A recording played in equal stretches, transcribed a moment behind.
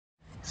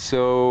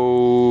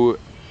So,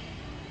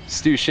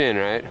 Stu Shin,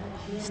 right?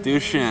 Stu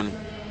Shin.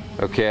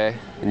 Okay,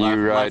 and you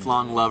ride.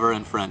 Lifelong lover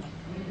and friend.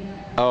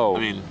 Oh. I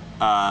mean,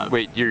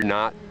 wait, you're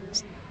not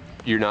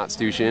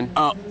Stu Shin?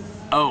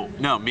 Oh,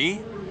 no,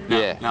 me? No,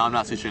 yeah. No, I'm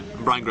not Stu Shin.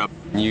 I'm Brian Grubb.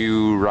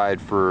 You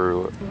ride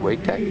for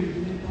Wake Tech?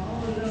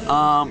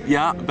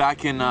 Yeah,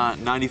 back in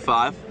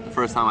 '95, the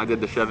first time I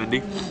did the Chev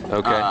Indy.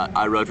 Okay.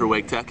 I rode for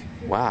Wake Tech.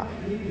 Wow.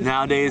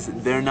 Nowadays,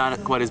 they're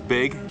not quite as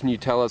big. Can you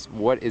tell us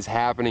what is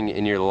happening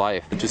in your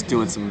life? Just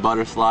doing some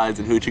butter slides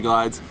and hoochie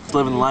glides. Just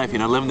living the life, you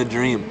know, living the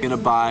dream. Gonna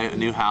buy a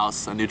new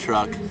house, a new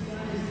truck,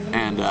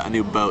 and a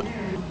new boat.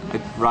 I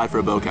ride for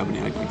a boat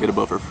company. I can get a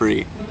boat for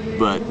free,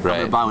 but I'm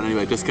gonna buy one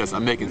anyway just because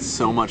I'm making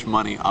so much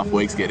money off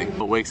wake skating.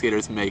 But wake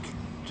skaters make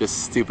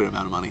just stupid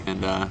amount of money,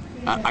 and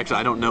actually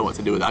I don't know what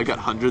to do with it. I've got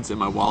hundreds in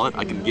my wallet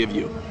I can give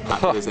you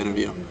after this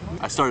interview.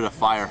 I started a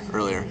fire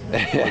earlier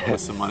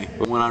with some money.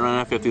 When I run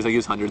out of 50s, I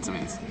use hundreds. I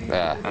mean,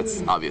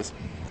 that's obvious.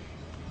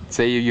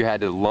 Say you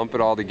had to lump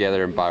it all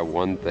together and buy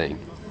one thing.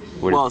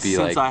 Would Well, it be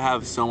since like I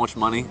have so much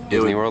money,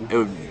 Disney World?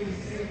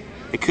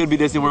 It could be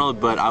Disney World,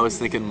 but I was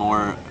thinking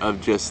more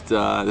of just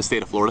the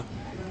state of Florida.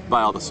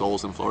 Buy all the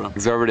souls in Florida.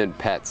 Exorbitant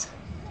pets.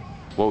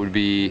 What would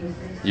be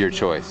your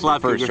choice?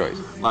 Live First cougar.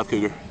 choice. Live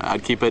cougar.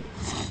 I'd keep it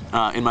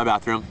in my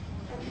bathroom.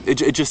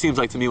 It just seems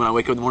like to me when I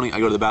wake up in the morning, I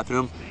go to the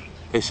bathroom.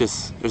 It's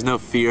just there's no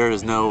fear,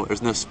 there's no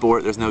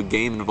sport, there's no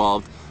game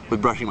involved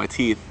with brushing my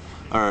teeth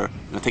or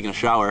taking a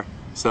shower.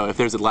 So if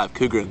there's a live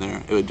cougar in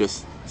there, it would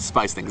just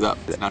spice things up.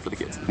 It's not for the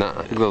kids. Nah,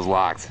 look at those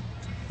locks.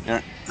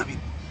 Yeah,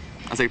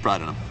 I take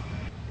pride in them.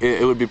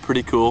 It would be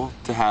pretty cool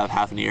to have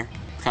half an ear.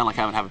 It's kind of like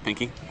having half a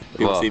pinky.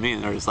 People see me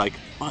and they're just like,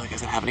 "Oh, that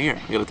guy's got half an ear.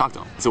 I gotta talk to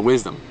him." It's a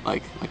wisdom.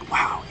 Like,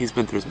 wow, he's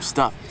been through some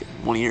stuff.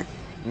 One ear.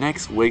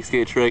 Next wake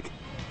skate trick,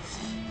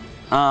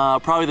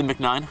 probably the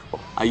Mc9.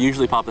 I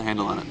usually pop the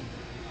handle on it.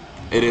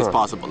 It is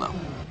possible though.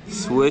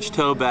 Switch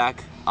toe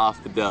back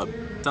off the dub.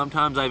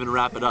 Sometimes I even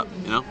wrap it up,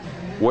 you know?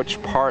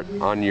 Which part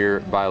on your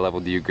bi-level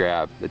do you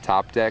grab? The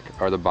top deck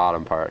or the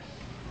bottom part?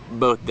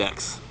 Both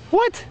decks.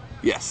 What?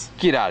 Yes.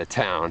 Get out of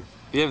town.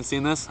 You haven't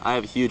seen this? I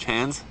have huge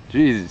hands.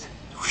 Jesus.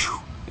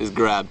 Just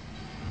grab.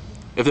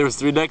 If there was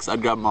 3 decks,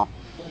 I'd grab them all.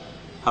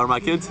 How are my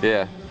kids?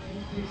 Yeah.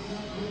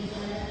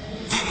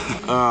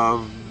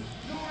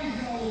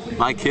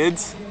 My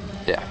kids?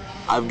 Yeah.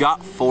 I've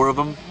got 4 of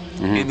them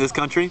in this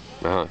country.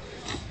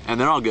 And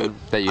they're all good.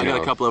 That you I know.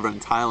 got a couple over in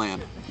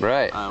Thailand.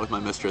 Right. With my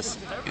mistress.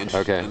 And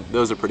Okay.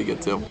 those are pretty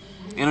good too.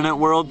 Internet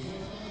world,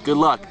 good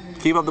luck.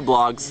 Keep up the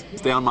blogs.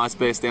 Stay on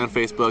MySpace, stay on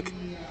Facebook,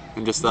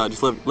 and just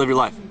live your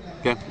life.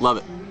 Okay? Love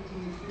it.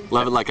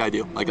 Love it like I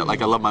do. Like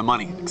I love my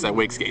money because I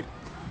wake skate.